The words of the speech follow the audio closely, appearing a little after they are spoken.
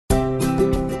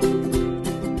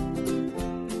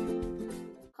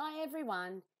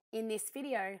everyone, in this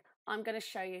video I'm going to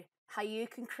show you how you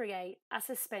can create a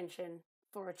suspension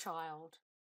for a child.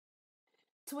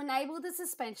 To enable the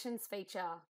suspensions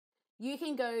feature, you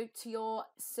can go to your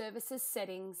services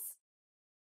settings,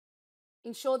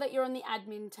 ensure that you're on the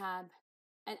admin tab,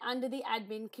 and under the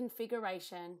admin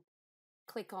configuration,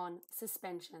 click on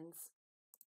suspensions.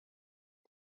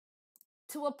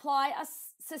 To apply a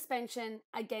suspension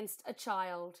against a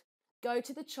child, go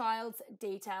to the child's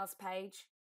details page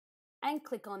and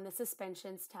click on the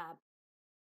suspensions tab.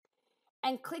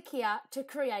 And click here to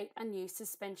create a new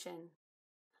suspension.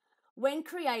 When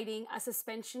creating a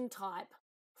suspension type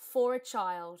for a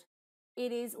child,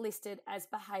 it is listed as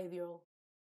behavioural.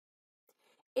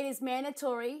 It is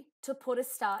mandatory to put a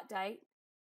start date.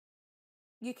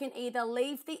 You can either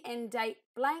leave the end date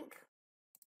blank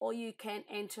or you can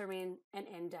enter in an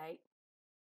end date.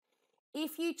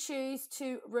 If you choose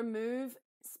to remove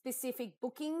specific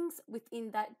bookings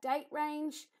within that date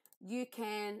range, you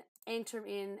can enter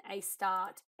in a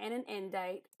start and an end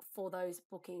date for those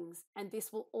bookings, and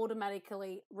this will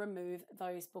automatically remove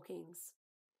those bookings.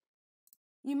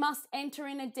 You must enter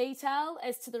in a detail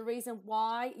as to the reason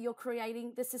why you're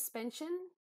creating the suspension.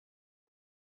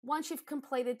 Once you've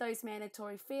completed those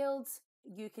mandatory fields,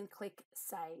 you can click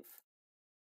Save.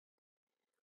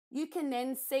 You can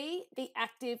then see the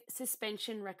active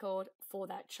suspension record for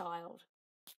that child.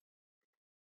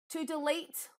 To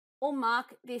delete or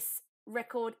mark this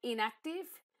record inactive,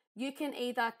 you can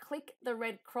either click the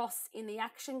red cross in the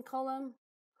action column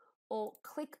or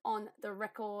click on the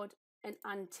record and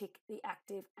untick the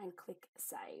active and click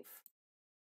Save.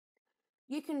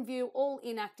 You can view all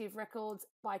inactive records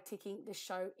by ticking the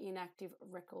Show Inactive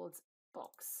Records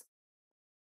box.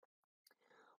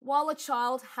 While a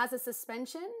child has a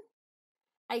suspension,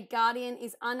 a guardian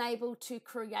is unable to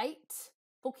create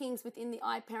bookings within the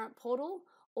iParent portal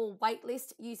or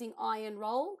waitlist using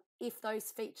iEnroll if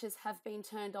those features have been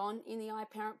turned on in the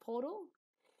iParent portal,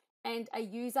 and a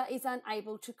user is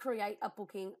unable to create a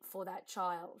booking for that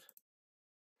child.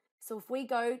 So if we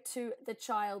go to the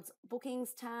child's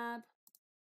bookings tab,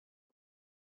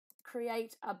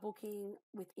 create a booking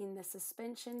within the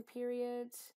suspension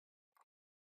period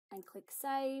and click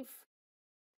Save,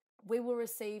 we will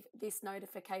receive this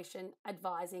notification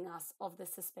advising us of the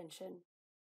suspension.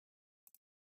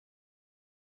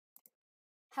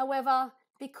 However,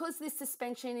 because this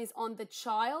suspension is on the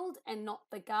child and not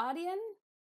the guardian,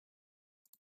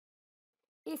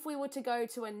 if we were to go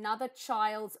to another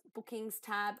child's bookings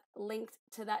tab linked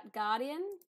to that guardian,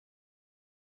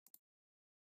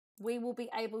 we will be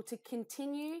able to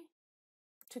continue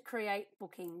to create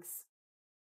bookings.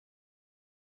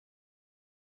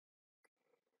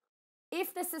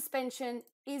 If the suspension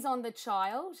is on the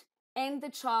child and the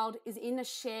child is in a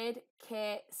shared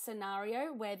care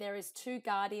scenario where there is two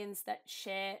guardians that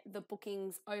share the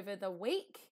bookings over the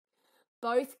week,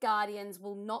 both guardians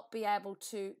will not be able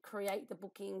to create the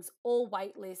bookings or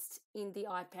waitlist in the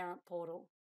iParent portal.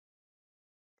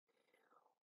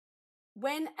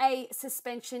 When a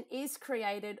suspension is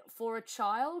created for a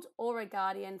child or a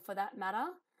guardian for that matter,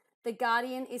 the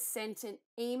guardian is sent an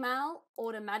email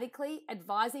automatically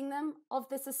advising them of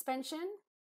the suspension,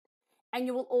 and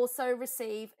you will also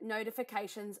receive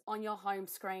notifications on your home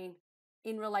screen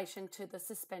in relation to the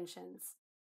suspensions.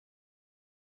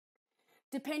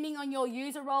 Depending on your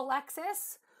user role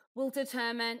access, will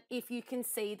determine if you can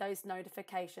see those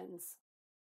notifications.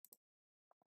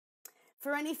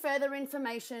 For any further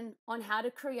information on how to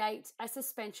create a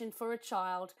suspension for a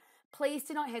child, please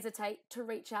do not hesitate to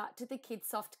reach out to the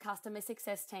Kidsoft customer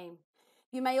success team.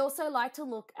 You may also like to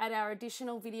look at our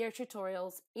additional video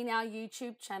tutorials in our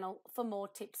YouTube channel for more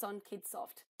tips on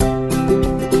Kidsoft.